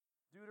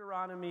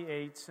Deuteronomy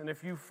 8, and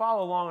if you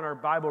follow along in our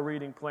Bible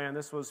reading plan,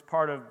 this was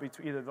part of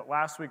either the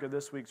last week or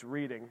this week's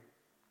reading.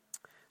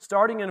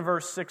 Starting in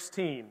verse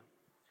 16, it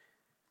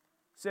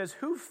says,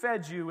 "Who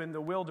fed you in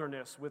the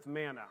wilderness with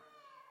manna,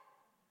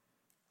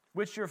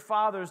 which your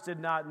fathers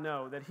did not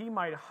know, that he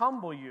might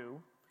humble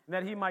you, and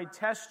that he might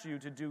test you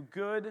to do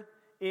good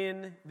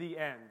in the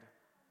end?"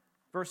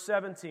 Verse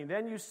 17,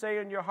 "Then you say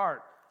in your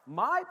heart,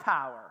 my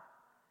power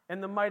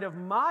and the might of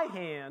my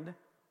hand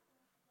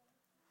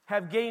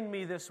have gained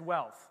me this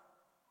wealth."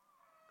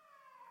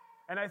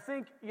 And I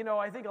think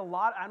a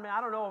lot, I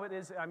don't know if it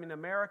is,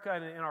 America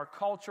and our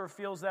culture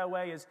feels that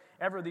way, is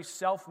ever the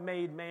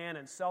self-made man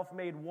and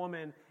self-made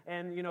woman,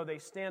 and, they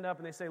stand up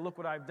and they say, look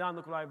what I've done,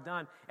 look what I've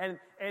done.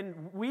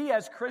 And we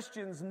as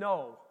Christians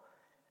know,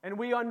 and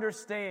we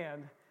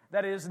understand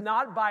that it is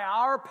not by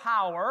our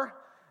power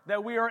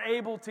that we are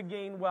able to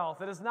gain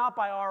wealth. It is not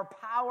by our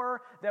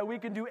power that we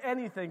can do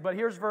anything. But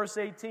here's verse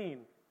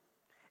 18.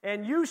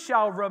 "And you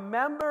shall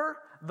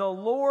remember the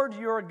Lord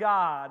your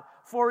God,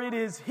 for it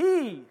is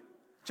He,"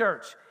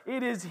 church,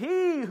 "it is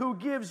He who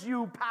gives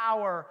you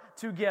power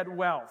to get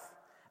wealth,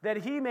 that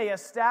He may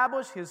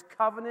establish His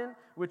covenant,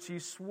 which He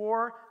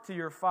swore to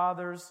your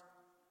fathers,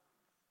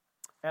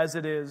 as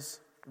it is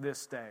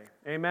this day."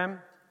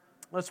 Amen?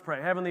 Let's pray.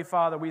 Heavenly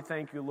Father, we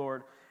thank you,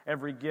 Lord,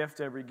 every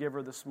gift, every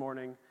giver this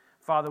morning.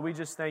 Father, we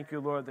just thank you,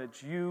 Lord,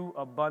 that you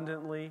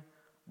abundantly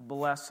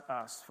bless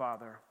us,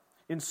 Father,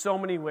 in so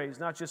many ways,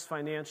 not just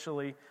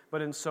financially,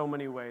 but in so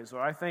many ways.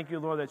 Lord, I thank you,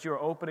 Lord, that you are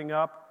opening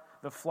up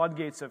the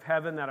floodgates of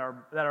heaven, that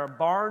our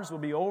barns will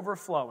be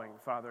overflowing,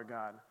 Father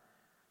God,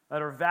 that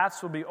our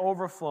vats will be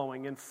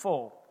overflowing in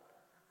full.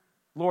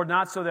 Lord,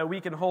 not so that we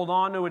can hold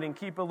on to it and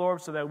keep it, Lord,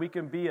 so that we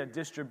can be a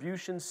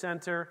distribution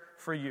center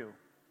for you.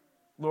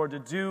 Lord, to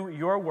do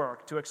your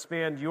work, to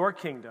expand your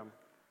kingdom.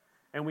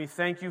 And we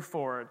thank you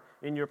for it.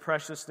 In your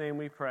precious name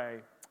we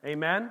pray.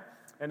 Amen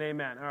and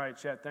amen. All right,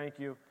 Chet, thank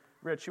you.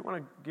 Rich, you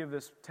want to give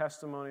this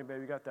testimony,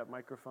 baby? You got that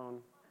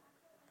microphone?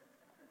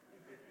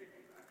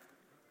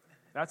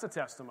 That's a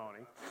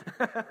testimony.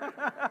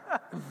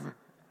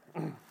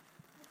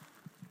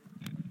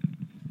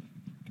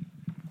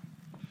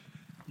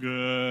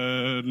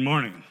 Good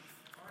morning.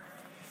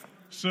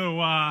 So,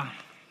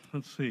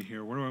 let's see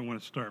here. Where do I want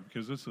to start?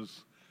 Because this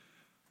is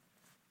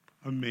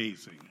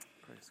amazing.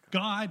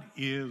 God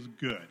is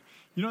good.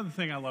 You know the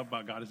thing I love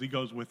about God is He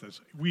goes with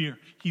us.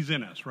 He's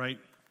in us, right?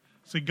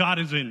 Say, God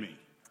is in me.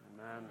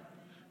 Amen.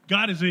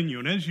 God is in you.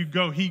 And as you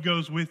go, He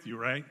goes with you,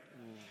 right?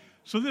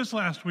 So this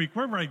last week,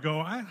 wherever I go,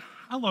 I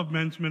love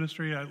men's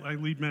ministry. I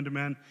lead men to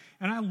men.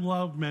 And I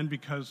love men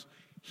because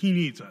He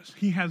needs us.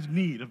 He has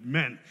need of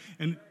men.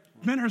 And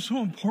men are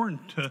so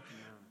important to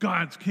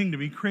God's kingdom.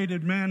 He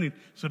created men. He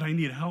said, I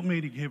need a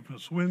helpmate. He gave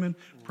us women.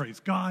 Praise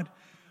God.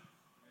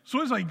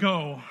 So as I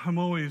go, I'm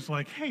always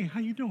like, hey, how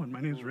you doing?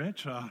 My name's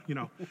Rich.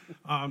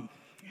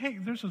 Hey,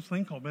 there's this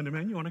thing called Men to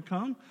Men. You want to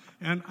come?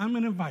 And I'm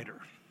an inviter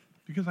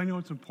because I know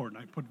it's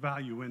important. I put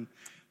value in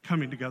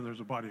coming together as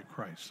a body of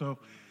Christ. So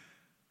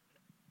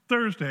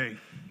Thursday,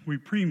 we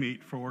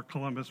pre-meet for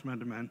Columbus Men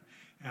to Men.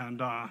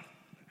 And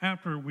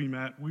after we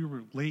met, we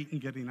were late in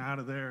getting out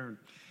of there, and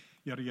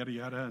yada, yada,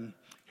 yada. And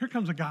here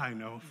comes a guy I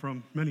know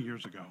from many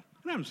years ago.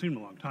 And I haven't seen him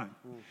in a long time.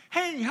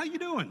 Hey, how you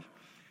doing?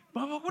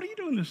 Well, what are you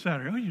doing this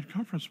Saturday? Oh, you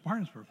come from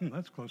Spartansburg.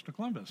 That's close to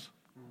Columbus.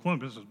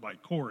 Columbus is by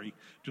Corey,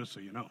 just so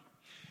you know.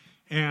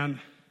 And,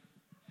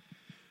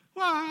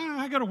 well,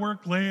 I got to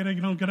work late. I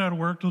don't get out of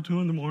work till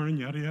 2 in the morning,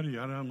 yada, yada,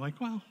 yada. I'm like,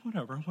 well,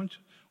 whatever. Why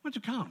don't you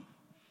come?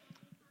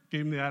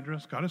 Gave him the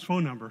address, got his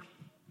phone number.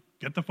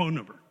 Get the phone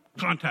number.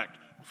 Contact,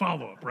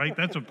 follow-up, right?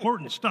 That's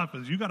important stuff,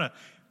 is you got to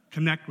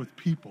connect with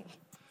people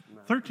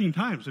 13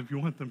 times if you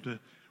want them to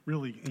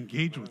really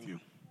engage with you.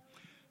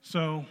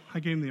 So I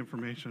gave him the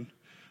information.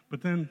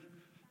 But then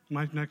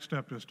my next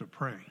step is to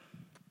pray.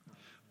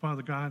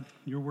 Father God,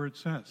 your word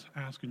says,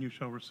 ask and you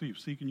shall receive.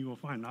 Seek and you will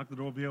find. Knock, the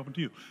door will be open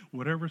to you.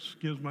 Whatever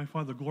gives my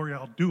Father glory,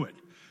 I'll do it.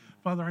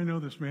 Father, I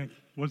know this man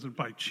wasn't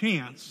by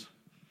chance.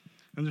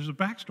 And there's a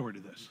backstory to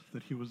this,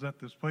 that he was at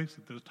this place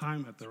at this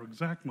time, at the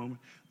exact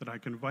moment that I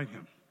can invite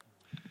him.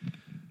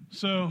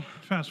 So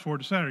fast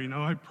forward to Saturday.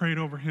 I prayed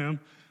over him.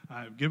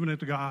 I've given it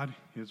to God.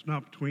 It's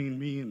not between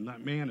me and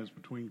that man. It's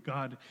between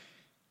God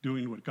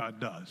doing what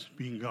God does,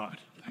 being God.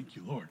 Thank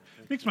you, Lord.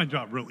 Makes my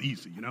job real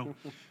easy,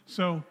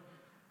 So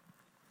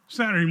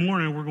Saturday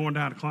morning, we're going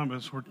down to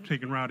Columbus. We're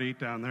taking Route 8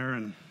 down there,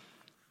 and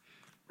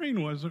it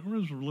was a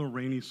little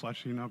rainy,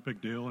 slushy, not a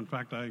big deal. In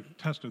fact, I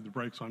tested the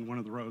brakes on one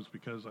of the roads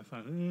because I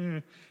thought,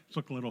 it's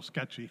looking a little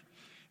sketchy.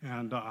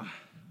 And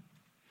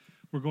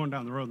we're going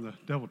down the road, and the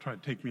devil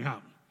tried to take me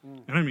out.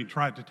 And I mean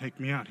tried to take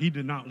me out. He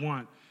did not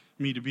want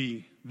me to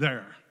be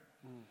there.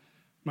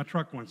 My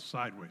truck went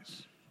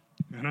sideways.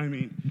 And I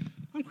mean,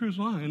 I'm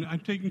cruising along, and I'm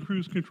taking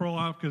cruise control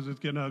off because it's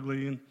getting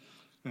ugly,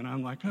 and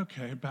I'm like,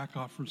 okay, back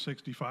off from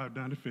 65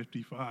 down to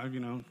 55,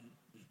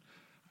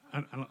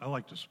 I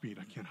like to speed.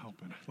 I can't help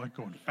it. I like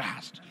going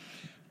fast.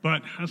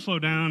 But I slow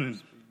down,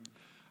 and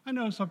I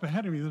notice up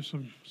ahead of me there's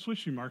some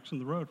swishy marks in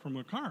the road from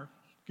a car.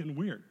 Getting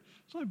weird.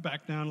 So I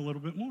back down a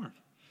little bit more.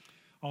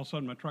 All of a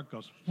sudden, my truck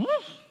goes,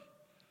 woof,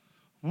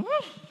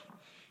 woof.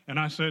 And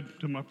I said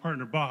to my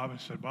partner, Bob, I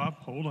said, Bob,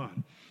 hold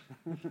on.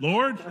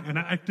 Lord, and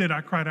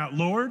I cried out,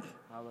 Lord,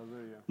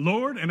 Hallelujah.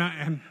 Lord,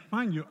 and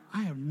mind you,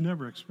 I have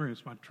never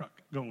experienced my truck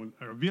going,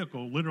 or a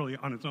vehicle literally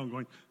on its own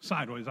going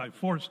sideways. I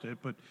forced it,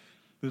 but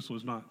this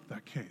was not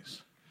that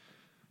case.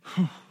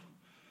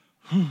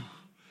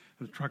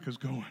 The truck is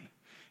going.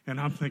 And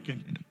I'm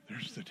thinking,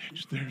 there's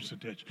the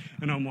ditch.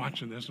 And I'm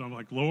watching this, and I'm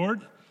like,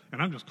 Lord,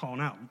 and I'm just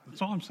calling out.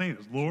 That's all I'm saying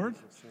is, Lord,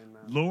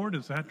 Lord,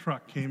 as that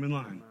truck came in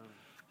line.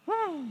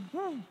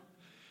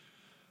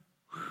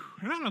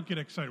 And I don't get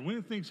excited.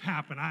 When things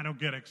happen, I don't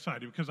get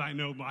excited because I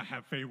know I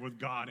have favor with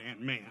God and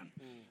man.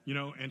 You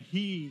know, and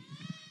he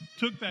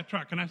took that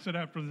truck, and I said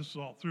after this is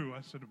all through,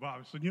 I said to Bob,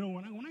 I said, you know,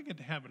 when I get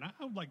to heaven,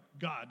 I would like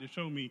God to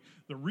show me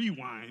the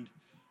rewind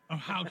of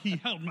how he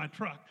held my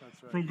truck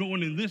from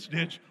going in this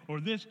ditch or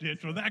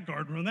that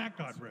guardrail and that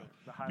guardrail.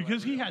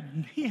 Because he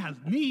has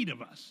need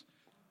of us.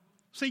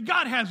 See,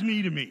 God has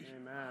need of me.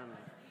 Amen.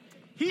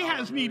 He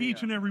has need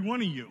each and every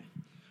one of you.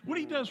 What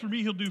he does for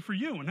me, he'll do for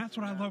you. And that's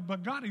what I love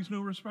about God. He's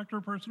no respecter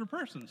of person or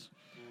persons.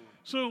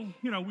 So,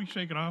 you know, we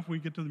shake it off. We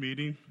get to the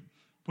meeting,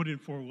 put in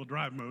four-wheel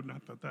drive mode.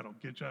 Not that that'll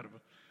get you out of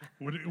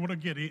it. What'll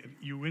get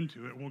you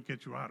into it won't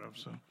get you out of.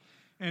 So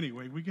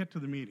anyway, we get to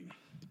the meeting.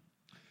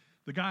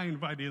 The guy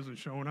invited isn't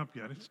showing up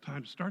yet. It's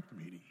time to start the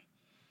meeting.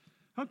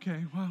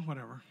 Okay, well,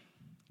 whatever.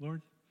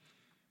 Lord,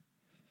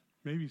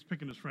 maybe he's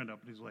picking his friend up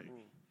and he's late.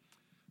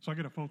 So I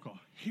get a phone call.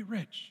 Hey,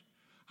 Rich,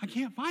 I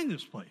can't find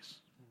this place.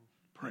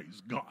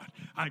 Praise God.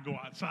 I go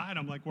outside.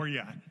 I'm like, where you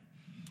at?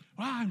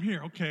 Well, I'm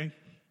here. Okay.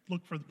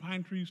 Look for the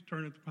pine trees,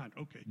 turn at the pine.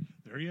 Okay,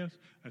 there he is.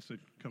 I said,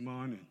 come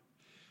on in.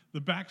 The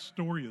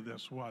backstory of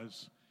this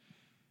was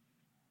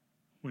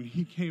when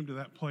he came to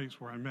that place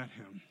where I met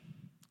him,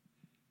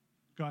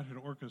 God had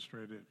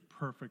orchestrated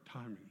perfect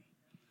timing.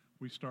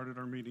 We started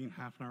our meeting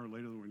half an hour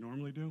later than we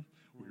normally do.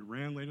 We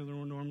ran later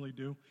than we normally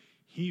do.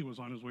 He was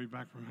on his way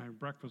back from having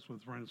breakfast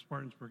with friends in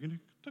Spartansburg, and he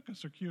took a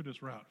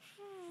circuitous route.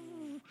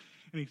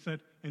 And he said,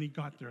 and he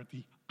got there at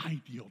the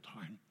ideal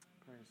time,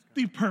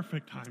 the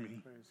perfect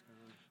timing,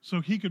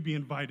 so he could be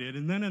invited.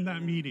 And then in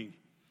that meeting,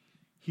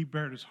 he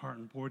bared his heart,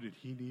 and boy, did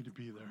he need to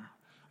be there.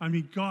 I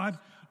mean, God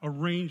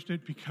arranged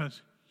it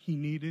because he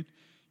needed.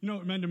 You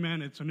know, Man to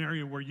Man, it's an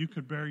area where you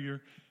could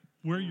bear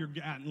where you're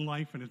at in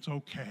life, and it's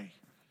okay.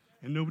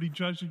 And nobody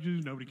judges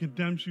you, nobody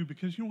condemns you,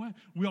 because you know what?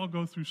 We all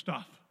go through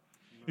stuff.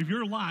 If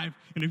you're alive,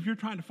 and if you're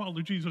trying to follow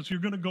Jesus,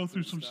 you're going to go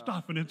through some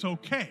stuff, and it's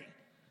okay.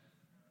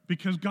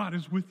 Because God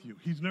is with you.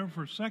 He's never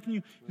forsaken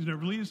you. He's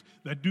never leaves us.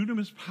 That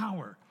dunamis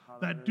power,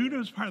 that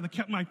dunamis power that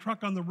kept my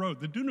truck on the road,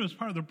 the dunamis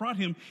power that brought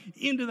him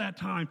into that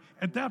time,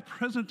 at that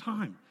present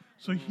time,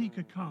 so he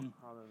could come.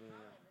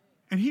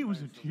 And he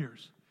was in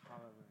tears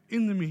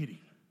in the meeting.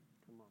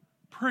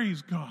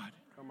 Praise God.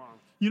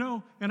 You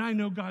know, and I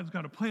know God's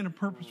got a plan and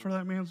purpose for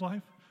that man's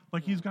life,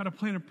 like he's got a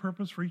plan and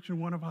purpose for each and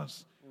one of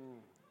us.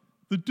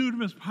 The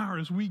dunamis power,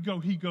 as we go,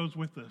 he goes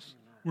with us.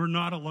 We're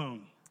not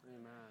alone.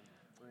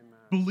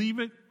 Believe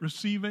it,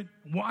 receive it,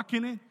 walk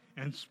in it,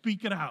 and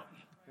speak it out.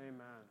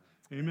 Amen.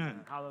 Amen.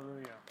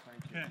 Hallelujah.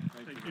 Thank you. Okay.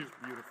 Thank you.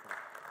 Beautiful.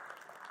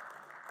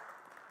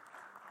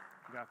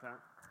 You got that?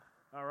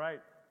 All right.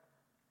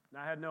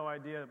 Now, I had no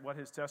idea what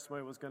his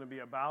testimony was going to be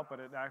about, but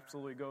it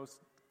absolutely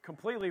goes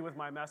completely with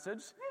my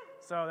message.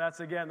 So that's,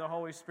 again, the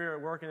Holy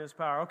Spirit working his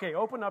power. Okay,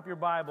 open up your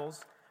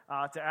Bibles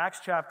to Acts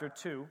chapter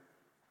 2.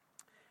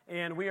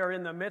 And we are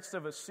in the midst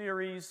of a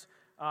series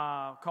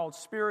called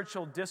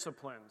Spiritual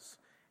Disciplines.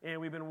 And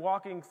we've been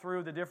walking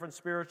through the different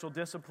spiritual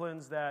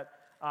disciplines that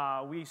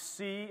we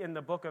see in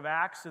the book of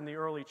Acts in the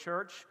early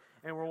church.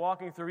 And we're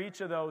walking through each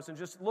of those and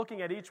just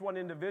looking at each one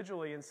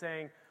individually and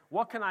saying,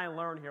 what can I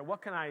learn here?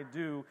 What can I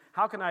do?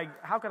 How can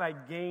I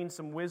gain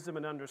some wisdom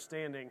and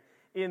understanding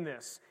in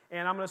this?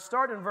 And I'm going to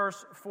start in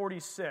verse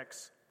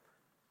 46.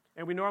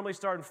 And we normally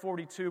start in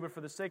 42, but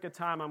for the sake of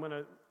time, I'm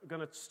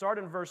going to start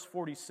in verse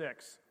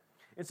 46.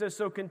 It says,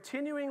 so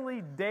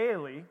continually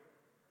daily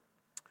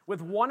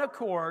with one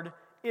accord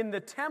in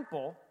the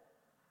temple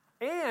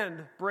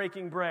and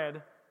breaking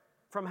bread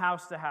from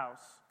house to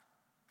house.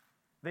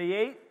 They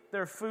ate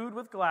their food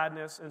with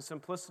gladness and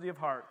simplicity of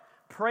heart,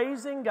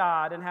 praising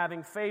God and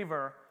having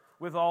favor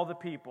with all the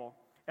people.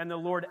 And the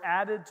Lord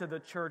added to the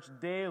church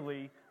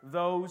daily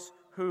those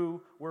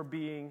who were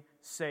being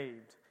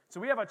saved. So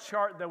we have a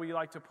chart that we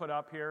like to put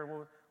up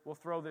here. We'll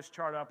throw this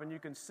chart up, and you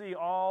can see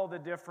all the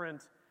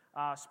different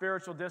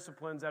spiritual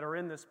disciplines that are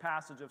in this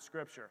passage of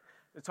Scripture.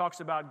 It talks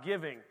about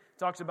giving. It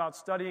talks about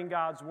studying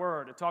God's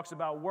Word. It talks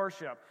about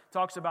worship. It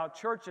talks about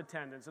church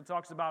attendance. It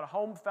talks about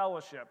home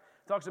fellowship.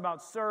 It talks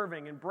about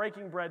serving and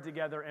breaking bread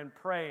together and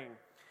praying.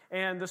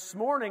 And this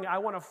morning, I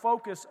want to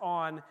focus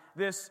on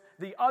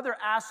the other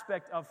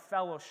aspect of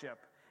fellowship.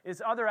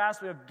 It's other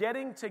aspect of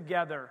getting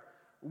together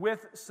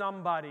with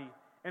somebody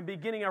and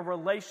beginning a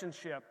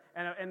relationship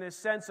and a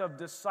sense of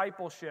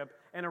discipleship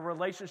and a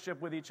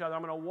relationship with each other.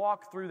 I'm going to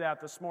walk through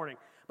that this morning.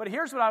 But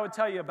here's what I would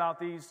tell you about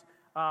these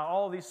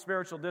all of these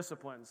spiritual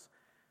disciplines.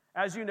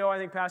 As you know, I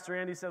think Pastor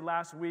Andy said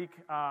last week,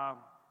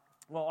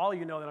 Well, all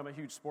you know that I'm a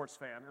huge sports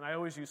fan, and I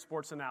always use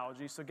sports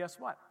analogies, so guess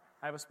what?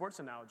 I have a sports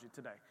analogy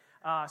today.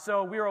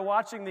 So we were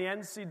watching the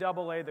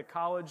NCAA, the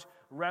College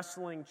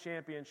Wrestling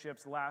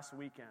Championships last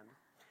weekend.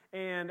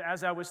 And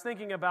as I was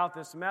thinking about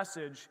this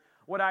message,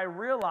 what I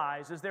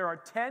realized is there are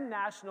 10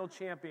 national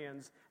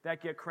champions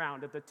that get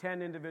crowned at the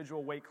 10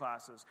 individual weight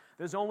classes.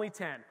 There's only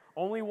 10.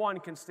 Only one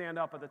can stand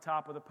up at the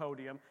top of the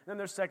podium. Then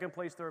there's second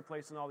place, third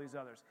place, and all these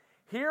others.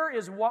 Here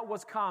is what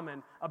was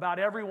common about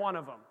every one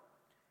of them.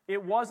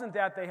 It wasn't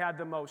that they had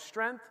the most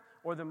strength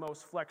or the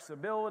most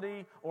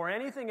flexibility or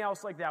anything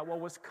else like that.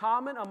 What was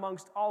common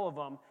amongst all of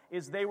them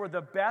is they were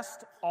the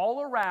best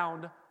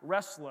all-around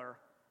wrestler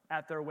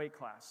at their weight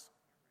class.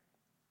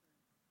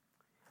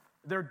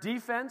 Their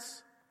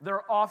defense,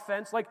 their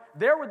offense, like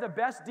they were the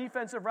best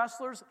defensive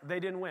wrestlers, they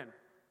didn't win.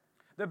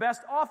 The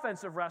best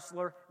offensive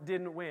wrestler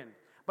didn't win.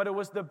 But it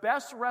was the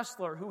best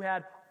wrestler who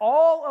had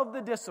all of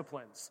the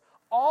disciplines,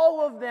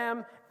 all of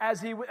them as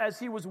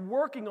he was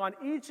working on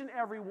each and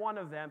every one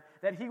of them,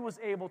 that he was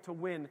able to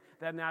win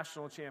that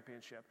national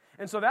championship.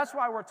 And so that's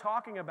why we're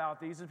talking about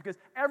these, is because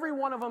every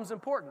one of them is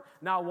important.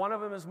 Now, one of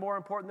them is more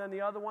important than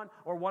the other one,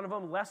 or one of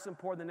them less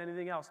important than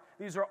anything else.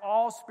 These are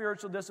all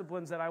spiritual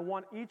disciplines that I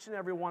want each and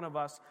every one of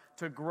us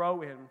to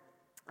grow in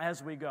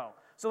as we go.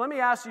 So let me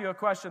ask you a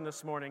question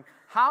this morning.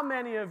 How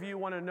many of you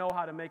want to know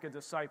how to make a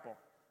disciple?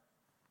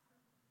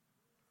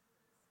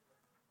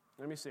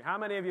 Let me see. How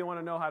many of you want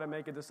to know how to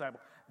make a disciple?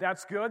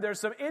 That's good. There's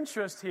some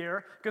interest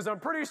here because I'm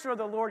pretty sure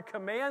the Lord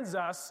commands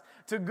us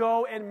to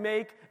go and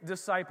make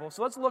disciples.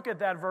 So let's look at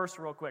that verse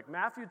real quick.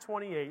 Matthew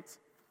 28.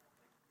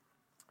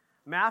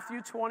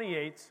 Matthew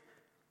 28,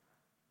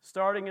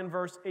 starting in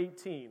verse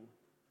 18.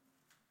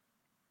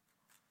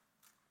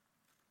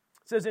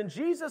 It says, "And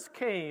Jesus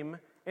came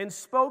and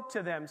spoke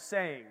to them,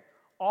 saying,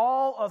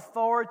 'All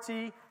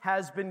authority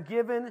has been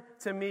given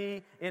to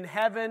me in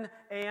heaven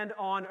and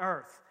on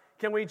earth.'"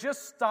 Can we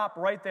just stop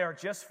right there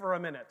just for a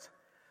minute?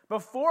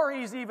 Before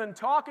he's even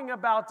talking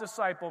about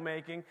disciple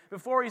making,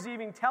 before he's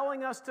even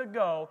telling us to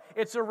go,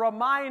 it's a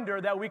reminder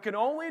that we can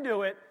only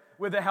do it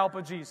with the help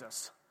of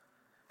Jesus.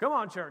 Come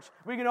on, church.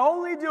 We can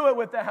only do it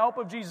with the help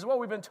of Jesus. What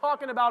we've been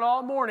talking about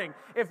all morning.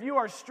 If you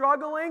are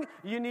struggling,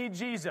 you need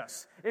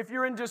Jesus. If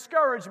you're in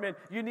discouragement,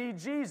 you need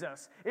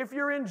Jesus. If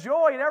you're in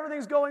joy and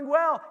everything's going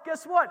well,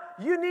 guess what?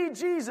 You need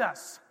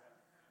Jesus.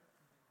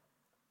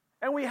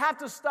 And we have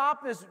to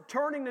stop this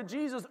turning to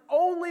Jesus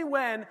only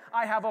when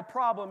I have a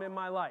problem in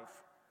my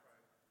life.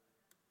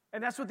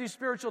 And that's what these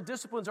spiritual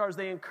disciplines are, is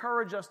they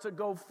encourage us to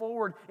go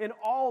forward in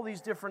all these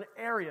different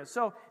areas.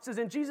 So it says,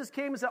 "And Jesus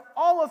came and said,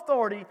 'All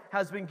authority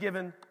has been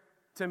given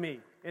to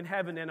me in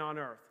heaven and on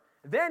earth.'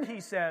 Then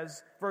he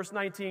says, verse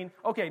 19,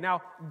 okay,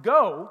 now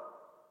go,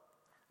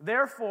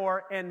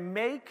 therefore, and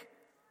make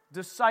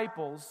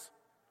disciples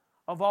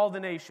of all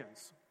the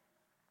nations,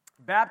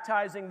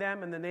 baptizing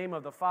them in the name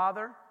of the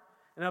Father,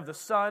 and of the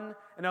Son,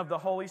 and of the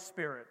Holy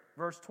Spirit."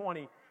 Verse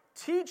 20,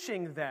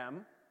 "Teaching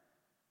them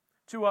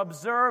to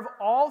observe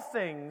all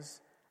things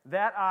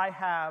that I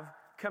have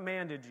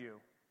commanded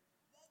you."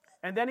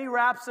 And then he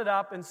wraps it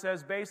up and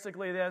says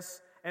basically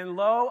this, "And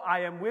lo, I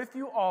am with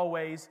you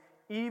always,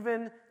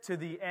 even to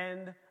the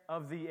end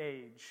of the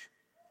age."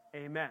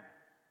 Amen.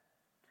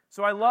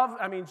 So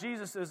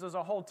Jesus is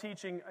a whole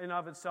teaching in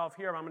of itself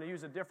here. I'm going to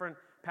use a different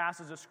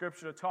passage of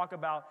Scripture to talk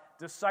about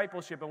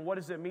discipleship and what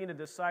does it mean to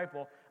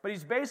disciple. But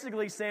he's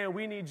basically saying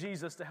we need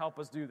Jesus to help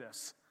us do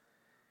this.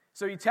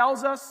 So he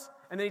tells us,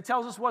 and then he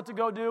tells us what to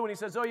go do, and he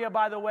says, oh yeah,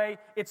 by the way,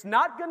 it's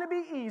not going to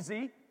be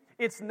easy.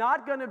 It's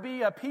not going to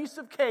be a piece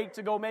of cake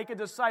to go make a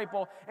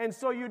disciple. And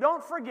so you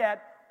don't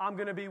forget, I'm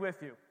going to be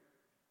with you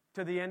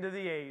to the end of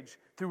the age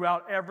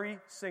throughout every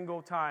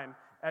single time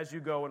as you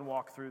go and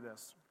walk through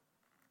this.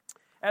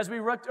 As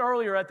we looked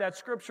earlier at that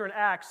scripture in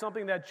Acts,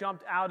 something that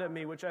jumped out at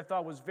me, which I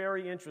thought was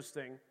very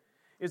interesting,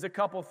 is a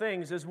couple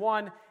things.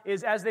 One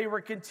is as they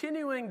were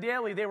continuing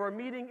daily, they were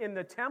meeting in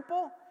the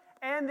temple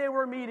and they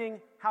were meeting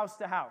house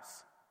to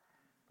house.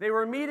 They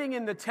were meeting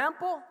in the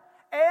temple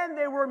and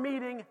they were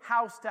meeting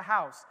house to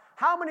house.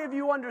 How many of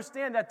you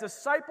understand that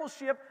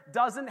discipleship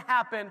doesn't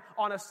happen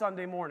on a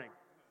Sunday morning?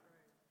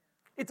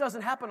 It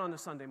doesn't happen on a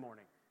Sunday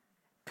morning.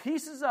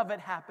 Pieces of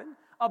it happen.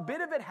 A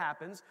bit of it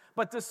happens,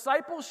 but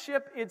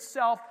discipleship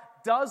itself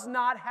does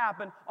not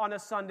happen on a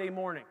Sunday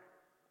morning.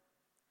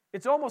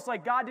 It's almost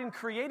like God didn't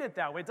create it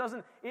that way.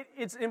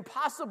 It's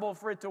impossible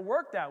for it to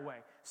work that way.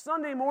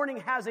 Sunday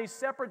morning has a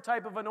separate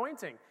type of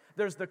anointing.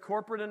 There's the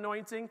corporate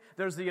anointing,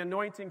 there's the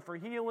anointing for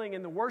healing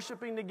and the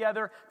worshiping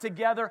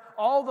together.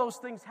 All those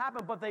things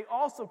happen, but they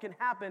also can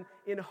happen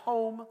in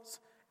homes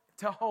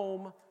to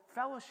home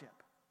fellowship.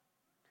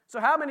 So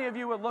how many of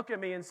you would look at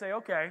me and say,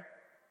 okay,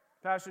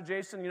 Pastor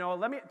Jason,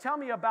 tell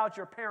me about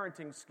your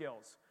parenting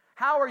skills.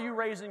 How are you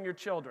raising your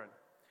children?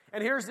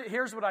 And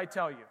here's what I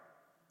tell you.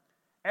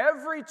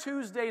 Every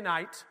Tuesday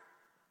night,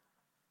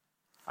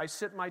 I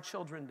sit my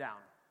children down.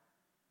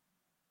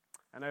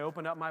 And I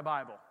open up my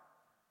Bible.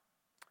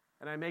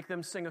 And I make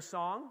them sing a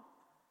song.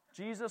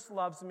 Jesus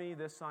loves me,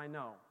 this I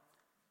know.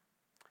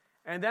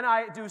 And then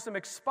I do some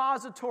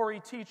expository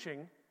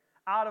teaching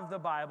out of the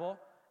Bible.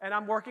 and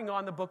I'm working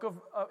on the book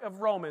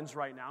of Romans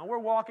right now. We're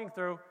walking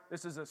through,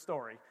 this is a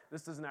story.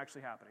 This isn't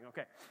actually happening,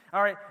 okay.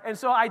 All right, and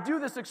so I do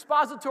this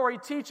expository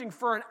teaching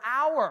for an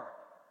hour.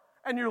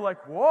 And you're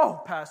like,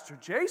 whoa, Pastor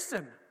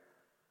Jason,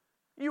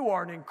 you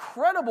are an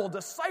incredible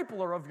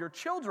discipler of your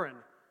children.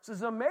 This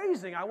is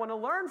amazing. I want to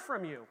learn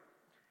from you.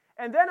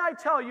 And then I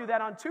tell you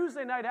that on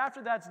Tuesday night,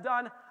 after that's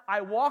done,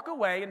 I walk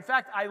away. In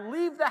fact, I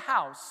leave the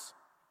house,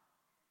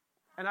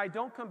 and I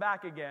don't come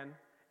back again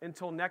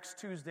until next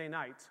Tuesday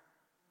night,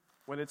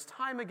 when it's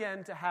time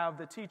again to have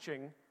the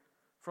teaching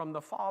from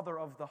the father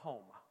of the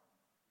home.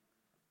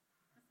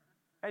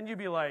 And you'd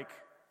be like,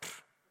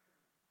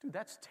 dude,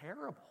 that's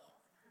terrible.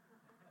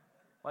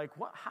 Like,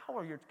 what? How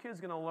are your kids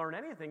going to learn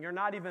anything? You're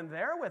not even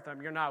there with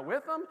them. You're not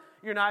with them.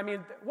 You're not. I mean,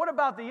 what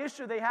about the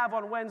issue they have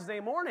on Wednesday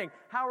morning?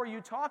 How are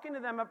you talking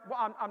to them?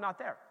 Well, I'm not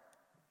there.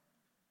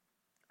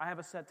 I have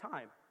a set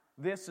time.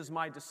 This is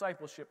my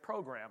discipleship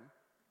program,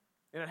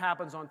 and it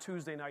happens on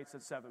Tuesday nights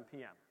at 7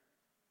 p.m.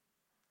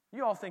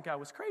 You all think I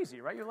was crazy,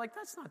 right? You're like,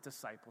 that's not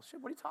discipleship.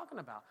 What are you talking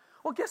about?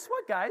 Well, guess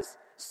what, guys?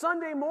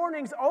 Sunday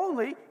mornings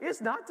only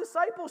is not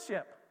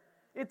discipleship.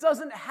 It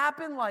doesn't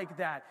happen like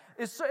that.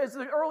 As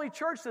the early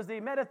church says, they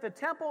met at the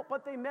temple,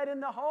 but they met in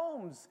the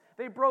homes.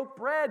 They broke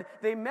bread.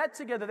 They met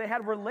together. They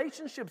had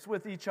relationships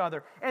with each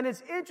other. And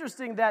it's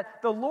interesting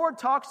that the Lord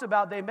talks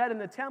about they met in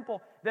the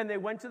temple, then they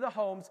went to the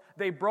homes,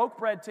 they broke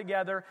bread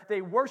together,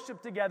 they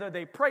worshiped together,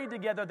 they prayed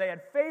together, they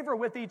had favor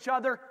with each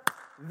other.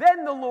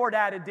 Then the Lord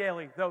added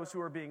daily those who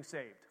were being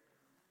saved.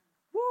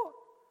 Whoa.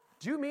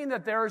 Do you mean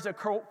that there is a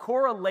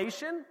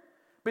correlation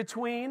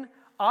between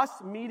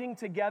us meeting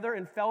together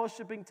and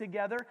fellowshipping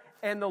together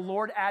and the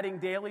Lord adding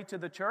daily to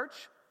the church?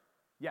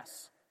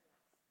 Yes.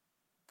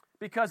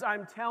 Because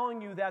I'm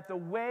telling you that the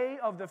way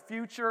of the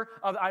future,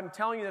 I'm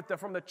telling you that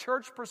from the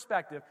church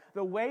perspective,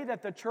 the way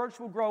that the church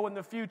will grow in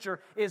the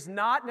future is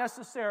not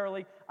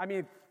necessarily,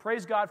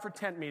 praise God for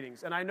tent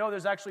meetings. And I know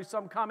there's actually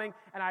some coming,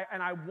 and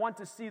I want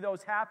to see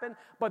those happen.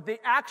 But the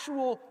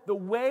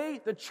way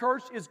the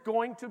church is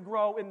going to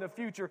grow in the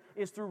future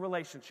is through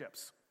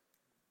relationships.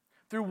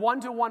 Through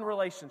one-to-one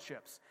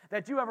relationships.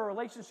 That you have a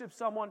relationship with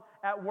someone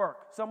at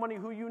work, somebody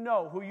who you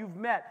know, who you've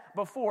met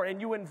before,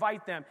 and you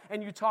invite them,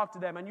 and you talk to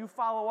them, and you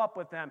follow up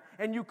with them,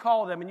 and you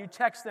call them, and you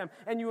text them,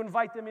 and you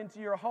invite them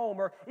into your home,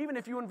 or even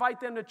if you invite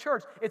them to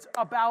church, it's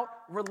about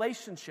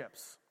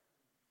relationships.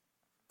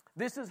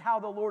 This is how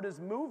the Lord is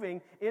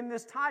moving in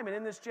this time and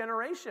in this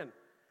generation.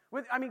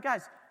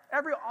 Guys,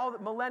 all the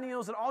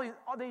millennials and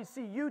all they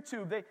see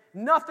YouTube,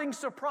 nothing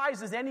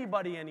surprises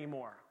anybody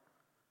anymore.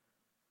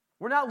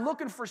 We're not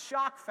looking for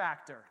shock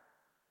factor.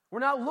 We're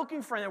not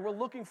looking for that. We're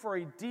looking for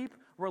a deep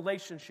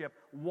relationship,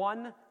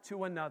 one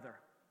to another.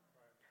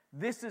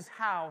 This is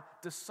how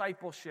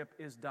discipleship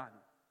is done.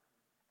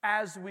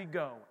 As we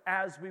go,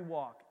 as we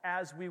walk,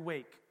 as we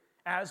wake,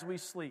 as we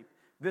sleep.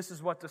 This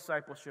is what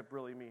discipleship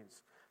really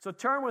means. So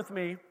turn with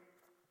me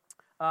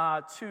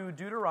to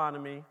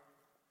Deuteronomy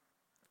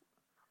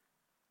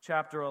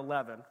chapter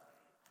 11.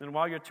 And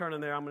while you're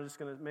turning there, I'm just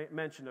going to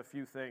mention a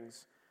few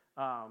things.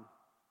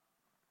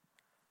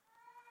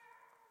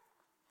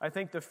 I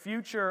think the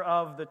future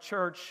of the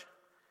church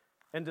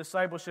and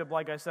discipleship,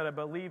 like I said, I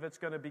believe it's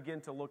going to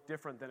begin to look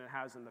different than it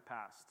has in the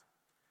past.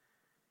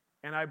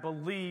 And I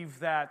believe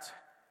that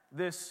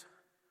this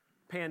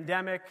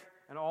pandemic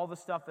and all the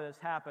stuff that has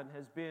happened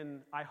has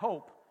been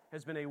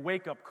a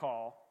wake-up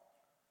call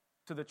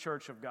to the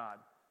church of God.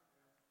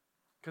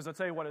 Because I'll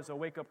tell you what, it's a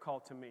wake-up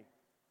call to me.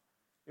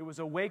 It was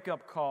a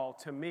wake-up call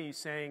to me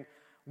saying,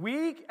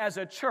 we as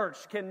a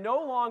church can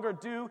no longer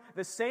do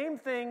the same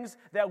things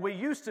that we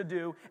used to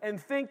do and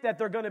think that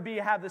they're going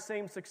to have the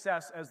same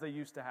success as they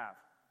used to have.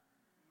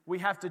 We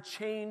have to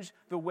change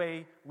the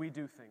way we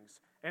do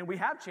things. And we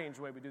have changed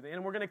the way we do things.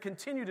 And we're going to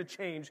continue to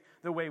change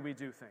the way we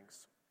do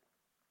things.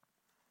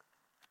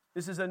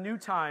 This is a new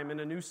time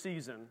and a new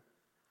season.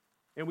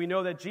 And we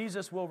know that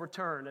Jesus will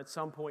return at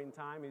some point in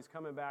time. He's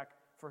coming back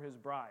for his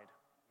bride.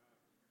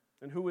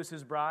 And who is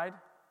his bride?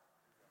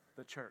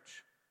 The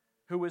church.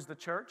 Who is the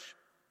church?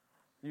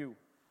 You,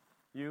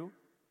 and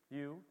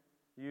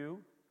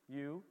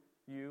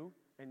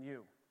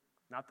you.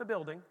 Not the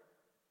building,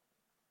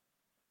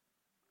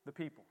 the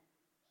people.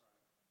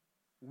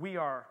 We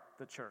are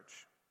the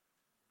church.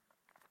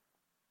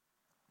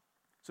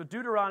 So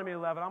Deuteronomy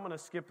 11, I'm going to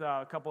skip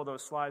a couple of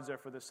those slides there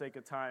for the sake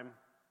of time.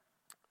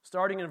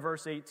 Starting in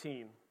verse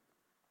 18.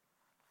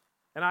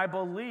 And I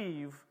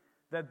believe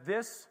that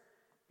this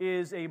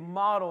is a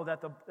model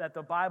that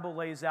the Bible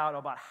lays out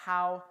about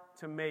how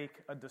to make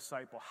a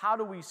disciple. How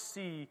do we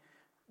see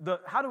the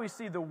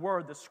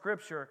word, the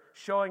scripture,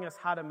 showing us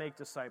how to make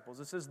disciples?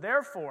 It says,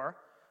 therefore,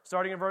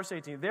 starting in verse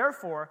 18,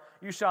 therefore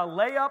you shall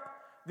lay up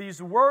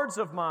these words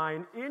of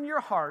mine in your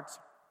heart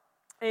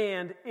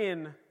and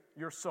in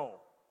your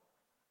soul.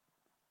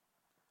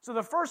 So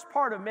the first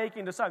part of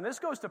making disciples, this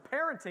goes to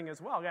parenting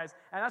as well, guys,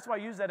 and that's why I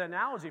use that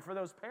analogy for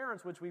those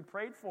parents which we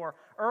prayed for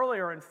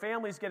earlier and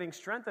families getting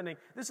strengthening.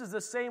 This is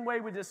the same way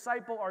we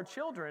disciple our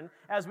children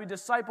as we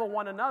disciple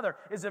one another.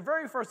 Is the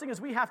very first thing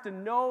is we have to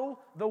know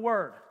the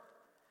word.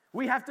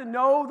 We have to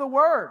know the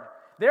Word.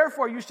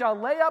 Therefore, you shall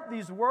lay up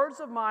these words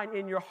of mine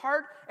in your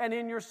heart and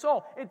in your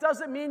soul. It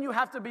doesn't mean you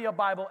have to be a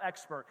Bible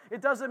expert.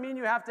 It doesn't mean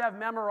you have to have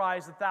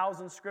memorized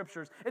 1,000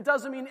 scriptures. It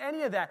doesn't mean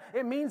any of that.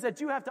 It means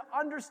that you have to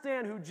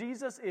understand who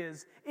Jesus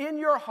is in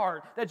your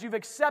heart, that you've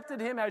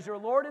accepted him as your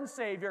Lord and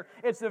Savior.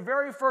 It's the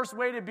very first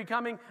way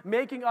to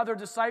making other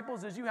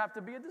disciples is you have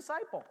to be a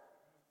disciple.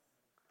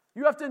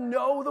 You have to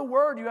know the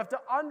Word. You have to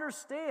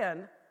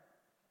understand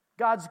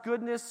God's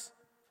goodness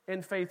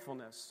and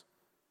faithfulness.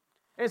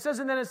 And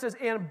it says,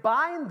 and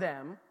bind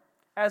them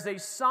as a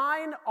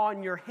sign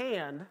on your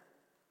hand,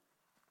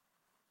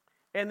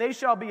 and they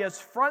shall be as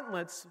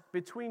frontlets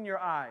between your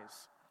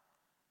eyes.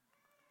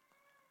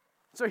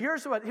 So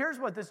here's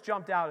what this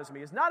jumped out as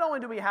me, is not only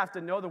do we have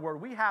to know the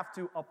Word, we have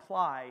to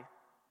apply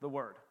the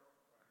Word.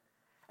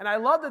 And I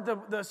love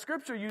that the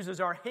Scripture uses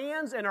our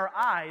hands and our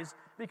eyes,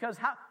 because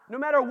no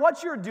matter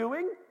what you're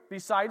doing,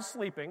 besides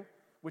sleeping,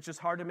 which is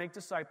hard to make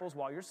disciples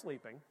while you're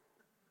sleeping,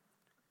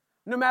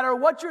 no matter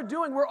what you're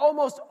doing, we're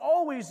almost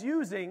always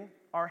using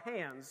our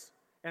hands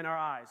and our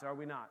eyes, are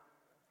we not?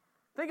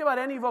 Think about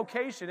any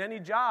vocation,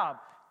 any job,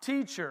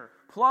 teacher,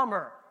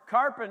 plumber,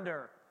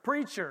 carpenter,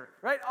 preacher,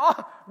 right?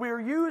 We're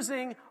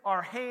using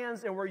our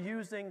hands and we're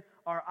using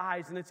our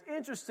eyes. And it's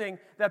interesting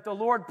that the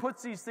Lord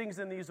puts these things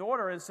in these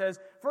order and says,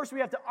 first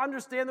we have to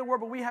understand the Word,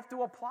 but we have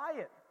to apply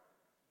it.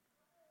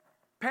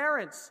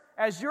 Parents,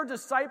 as you're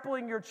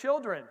discipling your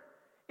children,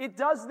 it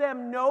does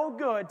them no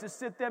good to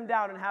sit them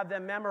down and have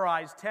them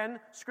memorize 10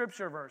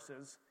 scripture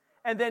verses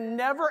and then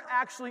never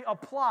actually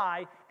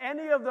apply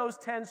any of those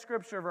 10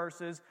 scripture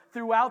verses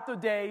throughout the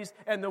days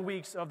and the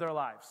weeks of their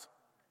lives.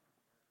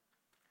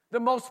 The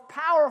most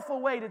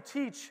powerful way to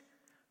teach,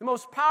 the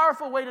most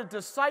powerful way to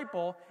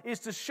disciple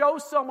is to show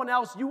someone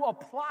else you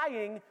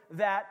applying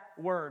that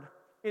word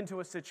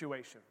into a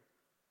situation.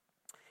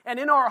 And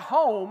in our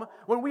home,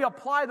 when we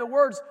apply the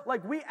words,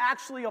 like we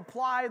actually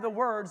apply the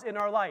words in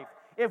our life.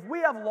 If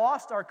we have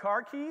lost our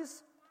car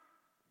keys,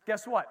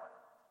 guess what?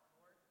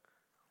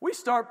 We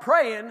start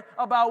praying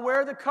about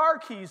where the car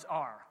keys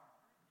are.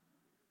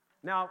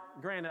 Now,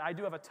 granted, I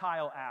do have a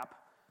Tile app,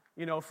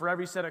 for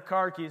every set of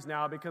car keys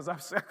now, because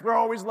we're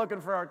always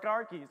looking for our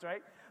car keys,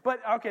 right?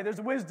 But, okay,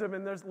 there's wisdom,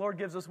 and the Lord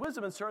gives us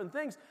wisdom in certain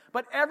things.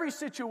 But every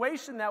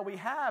situation that we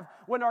have,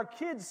 when our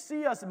kids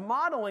see us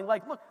modeling,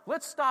 like, look,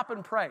 let's stop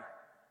and pray.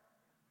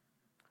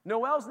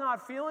 Noelle's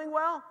not feeling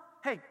well?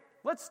 Hey,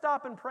 let's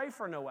stop and pray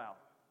for Noelle.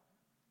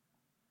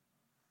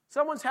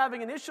 Someone's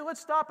having an issue,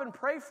 let's stop and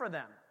pray for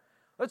them.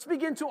 Let's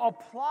begin to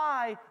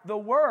apply the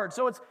Word.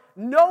 So it's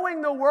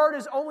knowing the Word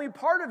is only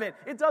part of it.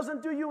 It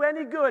doesn't do you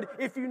any good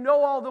if you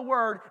know all the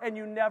Word and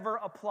you never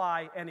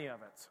apply any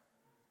of it.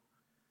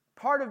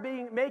 Part of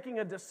making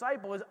a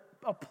disciple is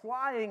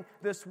applying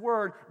this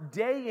Word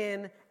day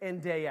in and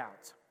day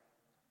out.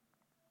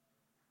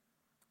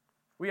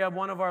 We have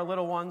one of our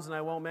little ones, and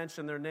I won't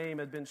mention their name,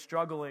 had been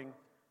struggling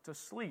to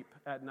sleep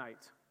at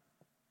night.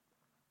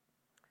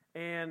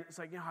 And it's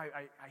like,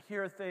 I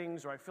hear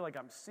things, or I feel like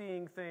I'm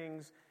seeing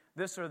things,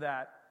 this or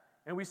that.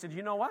 And we said,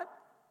 you know what?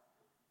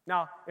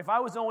 Now, if I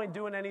was only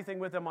doing anything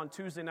with them on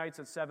Tuesday nights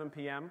at 7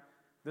 p.m.,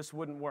 this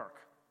wouldn't work.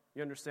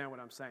 You understand what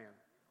I'm saying?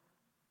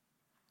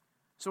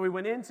 So we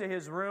went into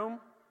his room,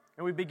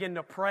 and we began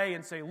to pray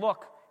and say,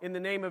 look, in the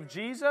name of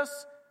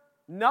Jesus,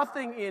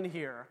 nothing in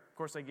here. Of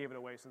course, I gave it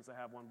away since I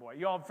have one boy.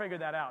 You all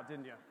figured that out,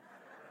 didn't you?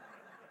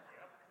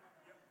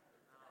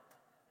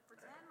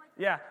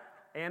 Yeah.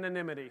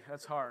 Anonymity,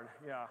 that's hard,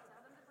 yeah.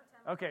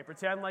 Okay,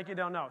 pretend like you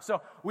don't know.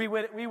 So we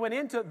went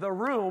into the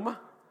room,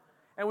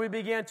 and we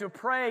began to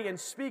pray and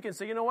speak and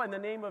say, you know what, in the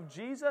name of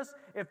Jesus,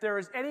 if there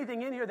is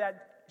anything in here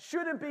that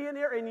shouldn't be in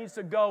here, it needs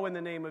to go in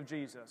the name of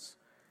Jesus.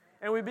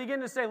 And we begin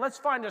to say, let's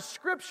find a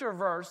scripture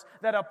verse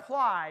that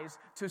applies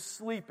to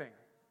sleeping.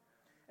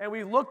 And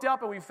we looked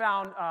up and we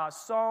found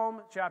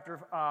Psalm chapter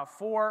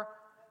 4,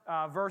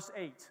 verse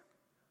 8.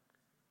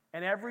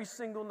 And every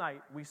single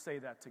night we say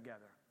that together.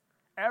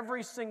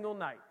 Every single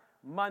night,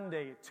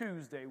 Monday,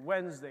 Tuesday,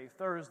 Wednesday,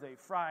 Thursday,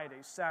 Friday,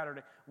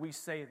 Saturday, we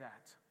say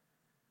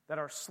that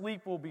our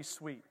sleep will be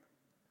sweet,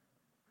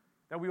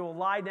 that we will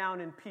lie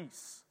down in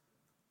peace,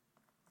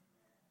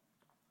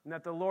 and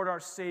that the Lord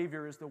our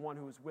Savior is the one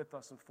who is with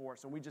us and for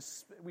us. And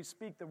we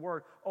speak the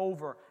word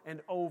over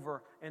and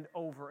over and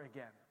over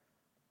again.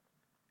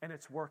 And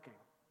it's working.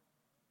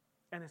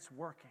 And it's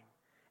working.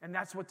 And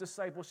that's what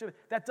discipleship is.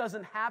 That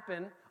doesn't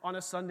happen on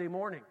a Sunday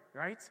morning,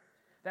 right?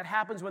 That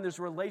happens when there's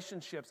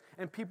relationships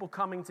and people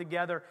coming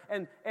together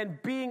and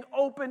being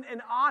open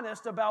and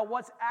honest about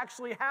what's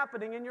actually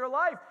happening in your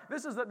life.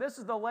 This is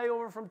the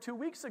layover from 2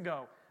 weeks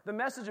ago. The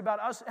message about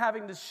us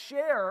having to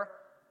share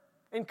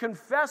and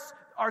confess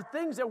our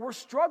things that we're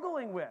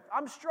struggling with.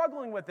 I'm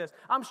struggling with this.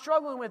 I'm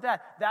struggling with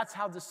that. That's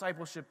how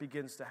discipleship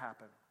begins to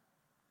happen.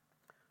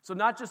 So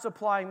not just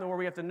applying the word,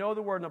 we have to know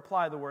the word and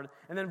apply the word.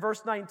 And then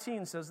verse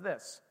 19 says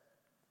this,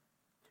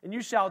 and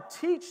you shall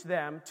teach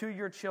them to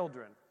your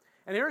children.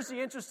 And here's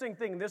the interesting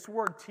thing. This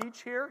word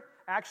teach here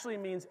actually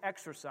means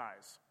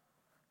exercise.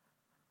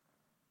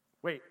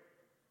 Wait,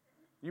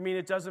 you mean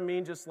it doesn't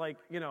mean just like,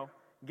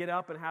 get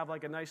up and have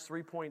like a nice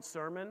 3-point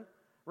sermon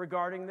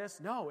regarding this.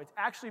 No, it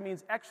actually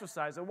means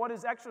exercise. And what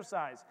is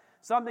exercise?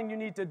 Something you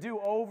need to do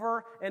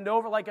over and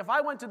over. Like if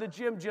I went to the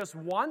gym just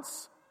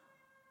once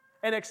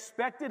and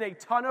expected a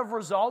ton of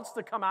results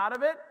to come out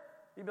of it,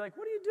 you'd be like,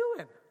 what are you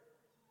doing?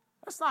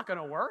 That's not going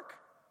to work.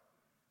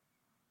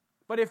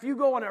 But if you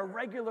go on a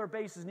regular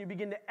basis and you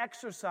begin to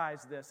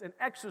exercise this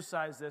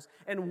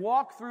and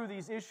walk through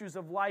these issues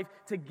of life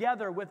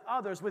together with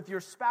others, with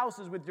your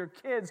spouses, with your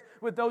kids,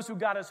 with those who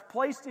God has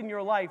placed in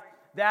your life,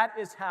 that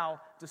is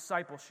how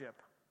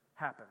discipleship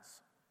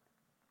happens.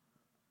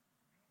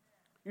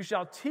 You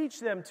shall teach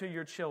them to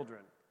your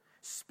children,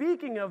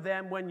 speaking of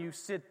them when you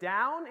sit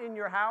down in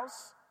your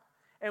house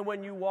and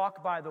when you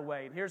walk by the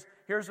way. And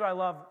here's what I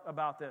love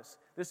about this.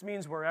 This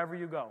means wherever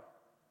you go.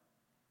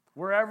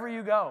 Wherever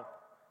you go.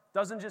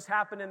 Doesn't just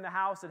happen in the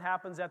house, it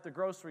happens at the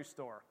grocery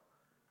store.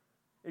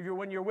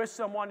 When you're with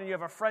someone and you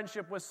have a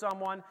friendship with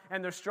someone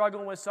and they're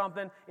struggling with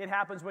something, it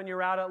happens when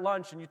you're out at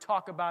lunch and you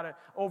talk about it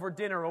over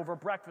dinner, over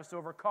breakfast,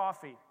 over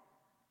coffee.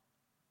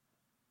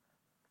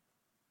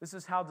 This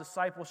is how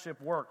discipleship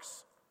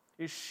works,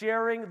 is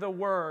sharing the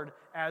word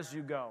as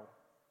you go.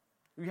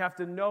 You have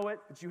to know it,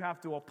 but you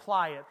have to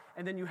apply it,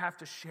 and then you have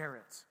to share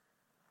it.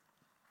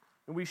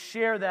 And we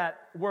share that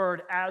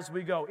word as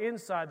we go,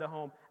 inside the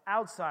home,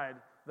 outside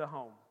the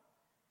home.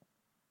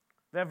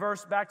 That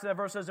verse, back to that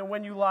verse says, and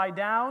when you lie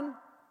down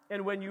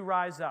and when you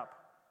rise up.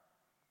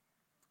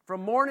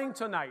 From morning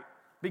to night,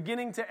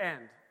 beginning to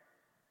end,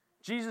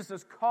 Jesus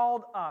has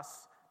called us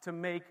to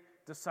make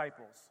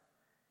disciples.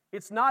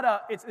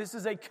 This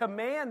is a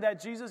command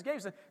that Jesus gave. He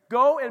said,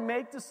 go and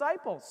make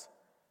disciples.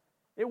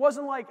 It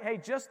wasn't like, hey,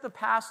 just the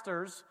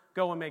pastors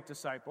go and make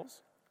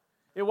disciples.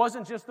 It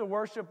wasn't just the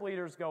worship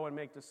leaders go and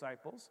make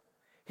disciples.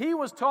 He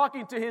was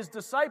talking to his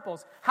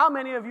disciples. How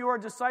many of you are a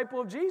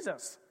disciple of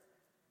Jesus?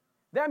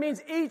 That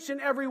means each and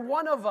every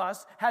one of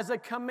us has a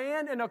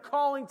command and a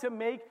calling to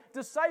make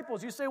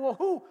disciples. You say, well,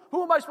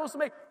 who am I supposed to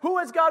make? Who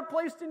has God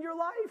placed in your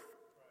life?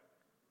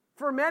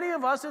 For many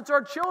of us, it's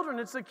our children.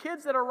 It's the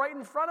kids that are right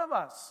in front of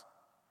us.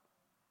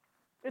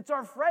 It's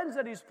our friends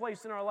that he's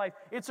placed in our life.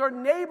 It's our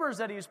neighbors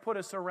that he's put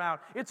us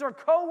around. It's our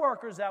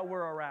coworkers that we're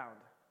around.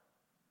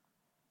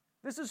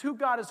 This is who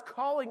God is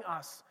calling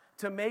us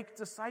to make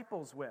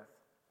disciples with.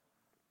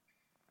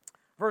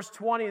 Verse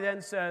 20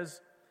 then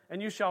says,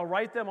 and you shall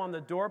write them on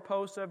the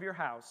doorposts of your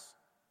house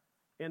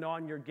and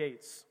on your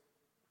gates.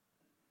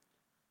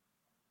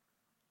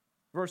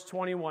 Verse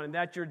 21, and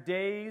that your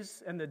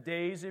days and the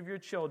days of your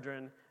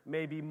children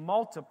may be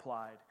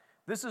multiplied.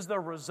 This is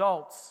the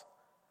results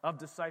of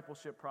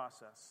discipleship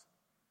process.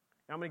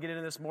 And I'm going to get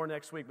into this more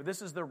next week, but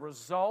this is the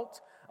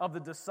result of the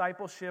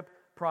discipleship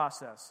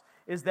process,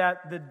 is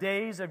that the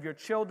days of your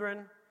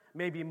children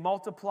may be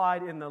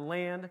multiplied in the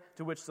land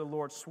to which the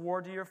Lord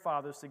swore to your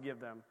fathers to give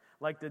them,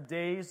 like the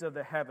days of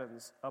the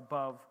heavens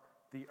above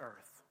the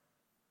earth.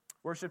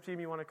 Worship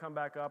team, you want to come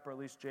back up, or at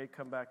least Jake,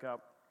 come back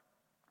up.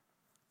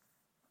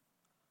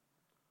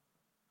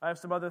 I have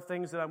some other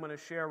things that I'm going to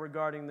share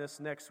regarding this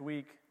next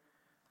week,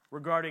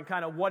 regarding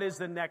kind of what is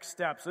the next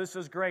step. So this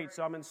is great.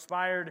 So I'm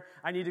inspired.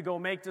 I need to go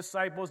make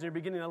disciples, and you're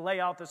beginning to lay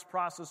out this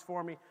process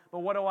for me. But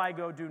what do I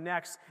go do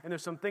next? And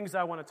there's some things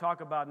I want to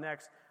talk about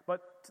next.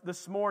 But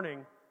this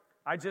morning,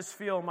 I just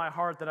feel in my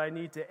heart that I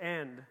need to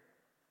end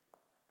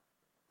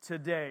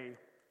today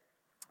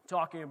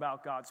talking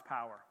about God's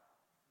power.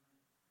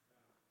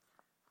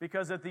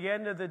 Because at the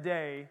end of the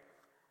day,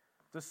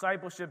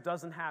 discipleship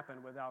doesn't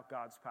happen without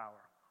God's power.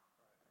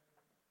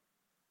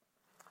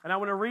 And I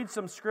want to read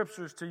some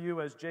scriptures to you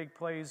as Jake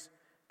plays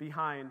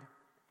behind.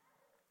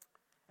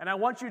 And I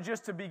want you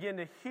just to begin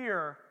to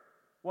hear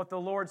what the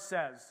Lord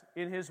says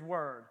in his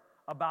word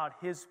about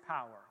his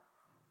power.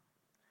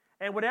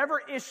 And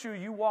whatever issue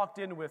you walked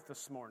in with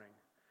this morning,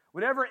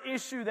 whatever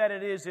issue that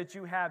it is that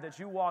you have, that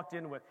you walked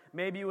in with,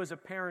 maybe it was a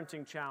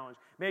parenting challenge,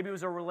 maybe it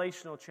was a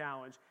relational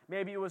challenge,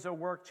 maybe it was a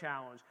work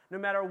challenge. No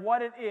matter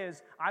what it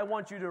is, I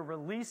want you to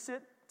release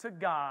it to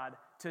God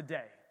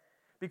today.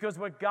 Because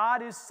what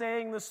God is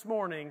saying this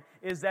morning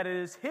is that it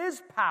is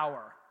his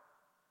power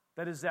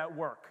that is at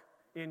work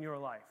in your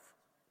life.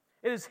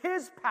 It is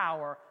his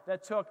power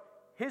that took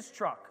his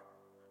truck,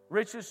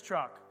 Rich's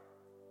truck,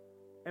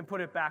 and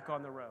put it back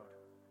on the road.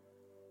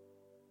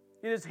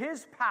 It is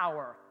his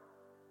power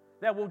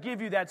that will give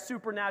you that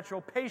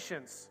supernatural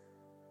patience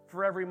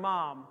for every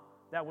mom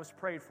that was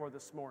prayed for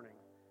this morning.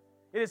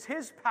 It is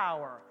his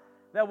power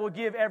that will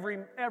give every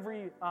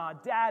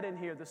dad in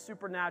here the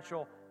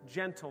supernatural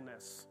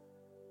gentleness.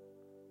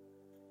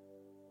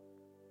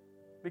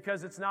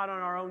 Because it's not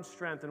on our own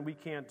strength and we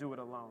can't do it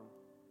alone.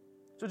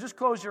 So just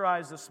close your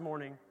eyes this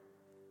morning.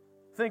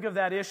 Think of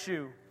that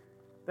issue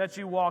that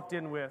you walked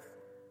in with,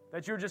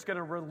 that you're just going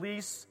to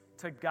release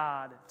to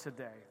God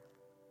today.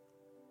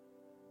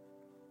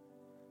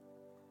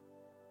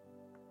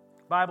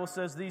 The Bible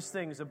says these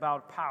things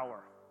about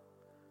power.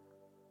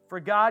 For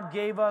God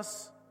gave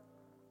us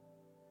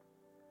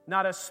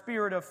not a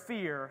spirit of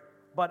fear,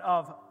 but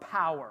of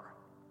power,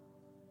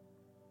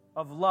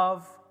 of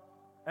love,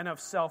 and of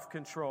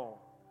self-control.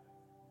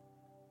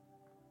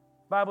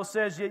 Bible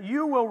says, yet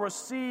you will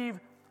receive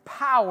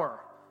power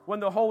when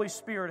the Holy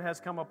Spirit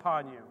has come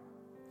upon you.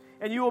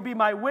 And you will be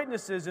my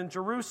witnesses in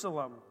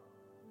Jerusalem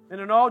and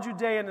in all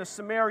Judea and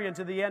Samaria and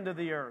to the end of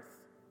the earth.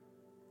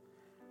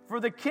 For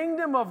the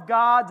kingdom of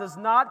God does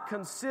not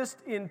consist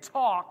in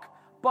talk,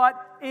 but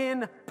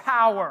in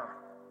power.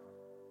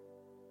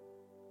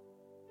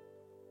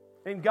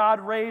 And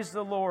God raised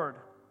the Lord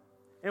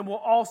and will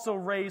also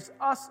raise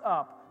us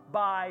up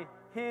by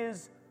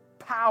His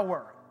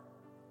power.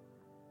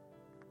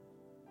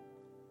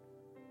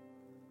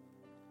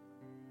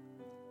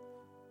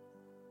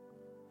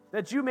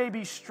 That you may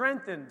be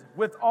strengthened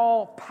with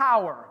all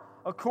power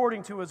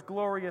according to His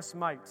glorious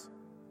might,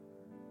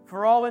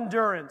 for all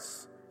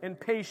endurance and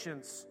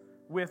patience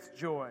with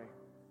joy.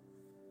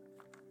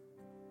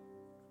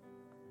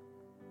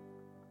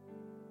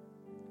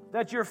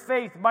 That your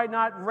faith might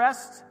not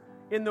rest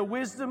in the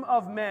wisdom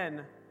of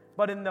men,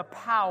 but in the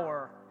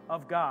power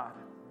of God.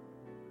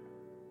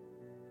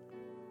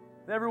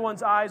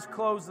 Everyone's eyes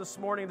closed this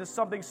morning. There's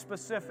something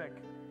specific.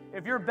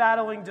 If you're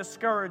battling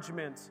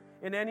discouragement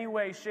in any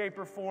way, shape,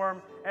 or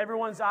form,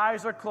 everyone's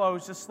eyes are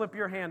closed. Just slip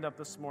your hand up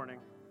this morning.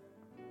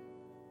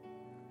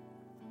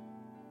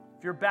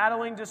 If you're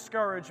battling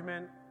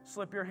discouragement,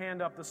 slip your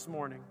hand up this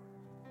morning.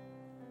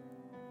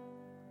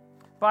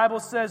 The Bible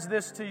says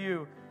this to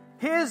you: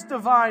 His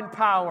divine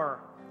power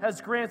has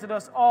granted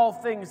us all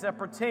things that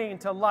pertain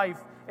to life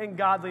and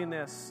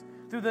godliness,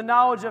 through the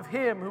knowledge of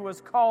Him who has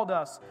called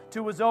us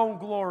to His own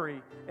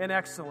glory and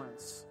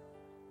excellence.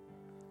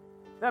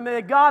 That may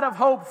the God of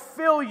hope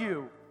fill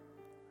you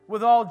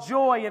with all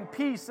joy and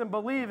peace in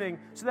believing,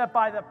 so that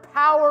by the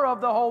power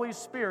of the Holy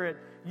Spirit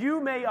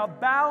you may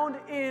abound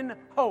in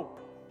hope.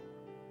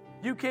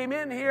 You came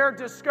in here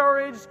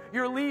discouraged,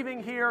 you're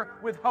leaving here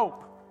with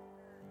hope.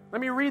 Let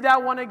me read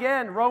that one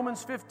again,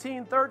 Romans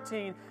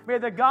 15:13. May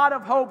the God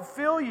of hope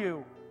fill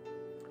you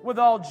with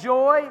all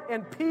joy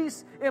and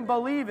peace in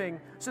believing,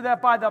 so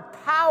that by the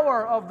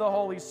power of the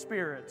Holy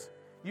Spirit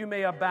you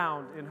may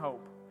abound in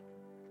hope.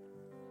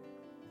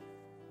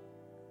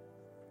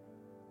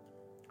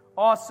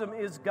 Awesome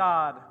is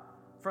God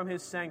from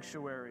His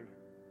sanctuary,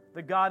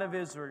 the God of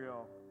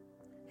Israel.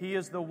 He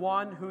is the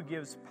one who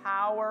gives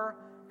power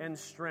and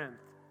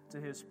strength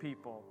to His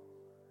people.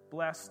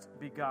 Blessed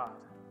be God.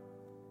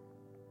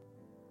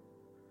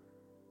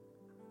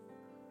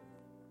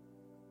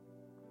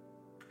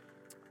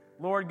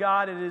 Lord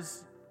God, it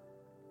is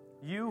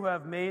You who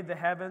have made the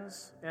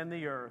heavens and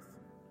the earth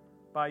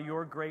by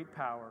Your great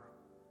power,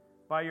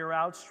 by Your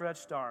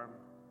outstretched arm.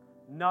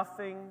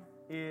 Nothing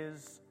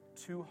is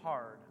too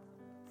hard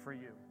for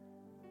You.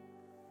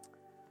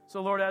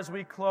 So, Lord, as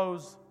we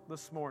close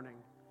this morning,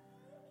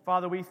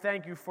 Father, we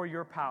thank You for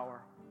Your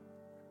power.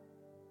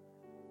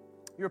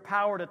 Your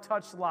power to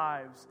touch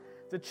lives,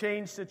 to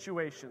change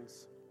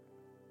situations,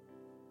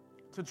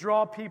 to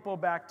draw people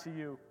back to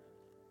You,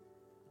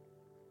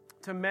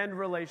 to mend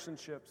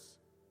relationships,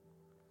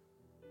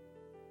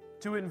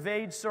 to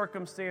invade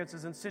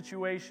circumstances and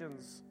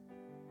situations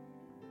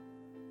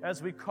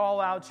as we call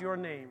out Your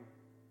name.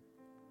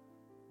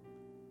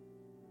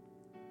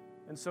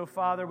 And so,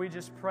 Father, we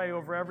just pray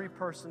over every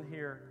person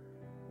here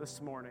this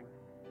morning.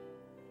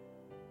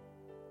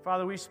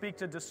 Father, we speak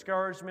to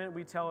discouragement.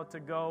 We tell it to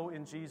go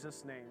in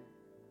Jesus' name.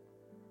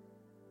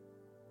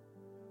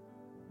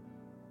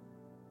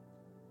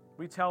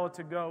 We tell it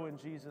to go in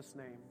Jesus'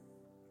 name.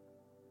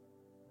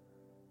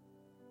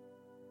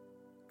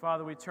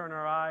 Father, we turn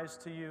our eyes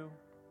to You,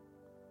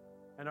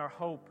 and our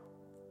hope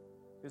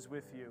is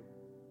with You.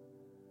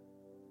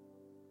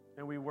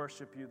 And we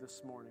worship You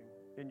this morning.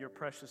 In Your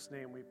precious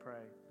name we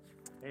pray.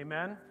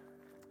 Amen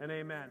and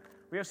amen.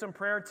 We have some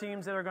prayer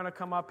teams that are going to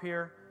come up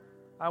here.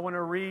 I want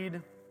to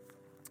read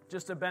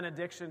just a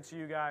benediction to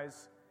you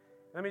guys.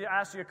 Let me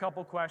ask you a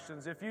couple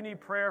questions. If you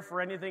need prayer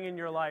for anything in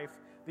your life,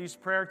 these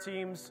prayer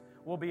teams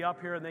will be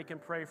up here and they can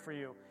pray for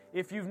you.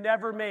 If you've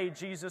never made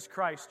Jesus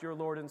Christ your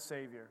Lord and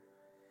Savior,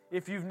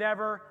 if you've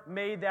never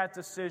made that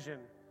decision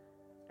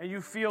and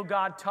you feel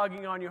God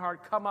tugging on your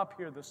heart, come up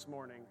here this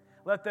morning.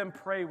 Let them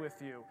pray with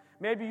you.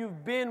 Maybe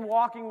you've been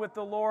walking with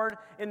the Lord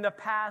in the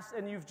past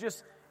and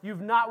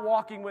you've not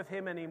walking with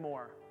Him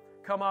anymore.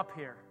 Come up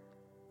here.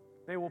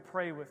 They will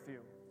pray with you.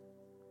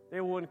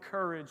 They will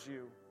encourage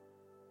you.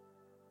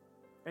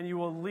 And you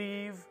will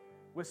leave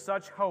with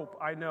such hope,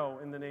 I know,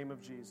 in the name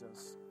of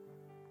Jesus.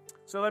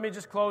 So let me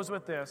just close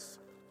with this.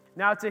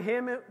 Now to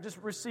Him, just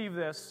receive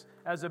this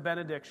as a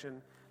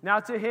benediction. Now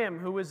to Him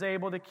who is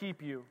able to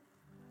keep you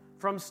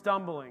from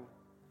stumbling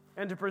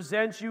and to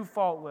present you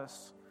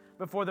faultless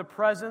before the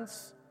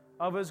presence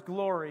of His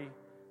glory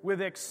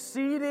with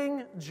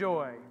exceeding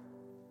joy.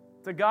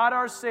 To God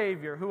our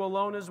Savior, who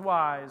alone is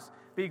wise,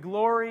 be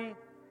glory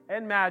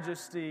and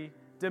majesty,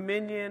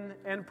 dominion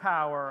and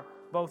power,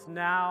 both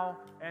now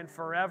and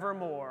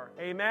forevermore.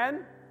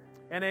 Amen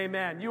and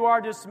amen. You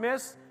are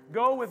dismissed.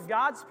 Go with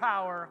God's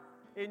power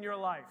in your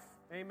life.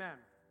 Amen.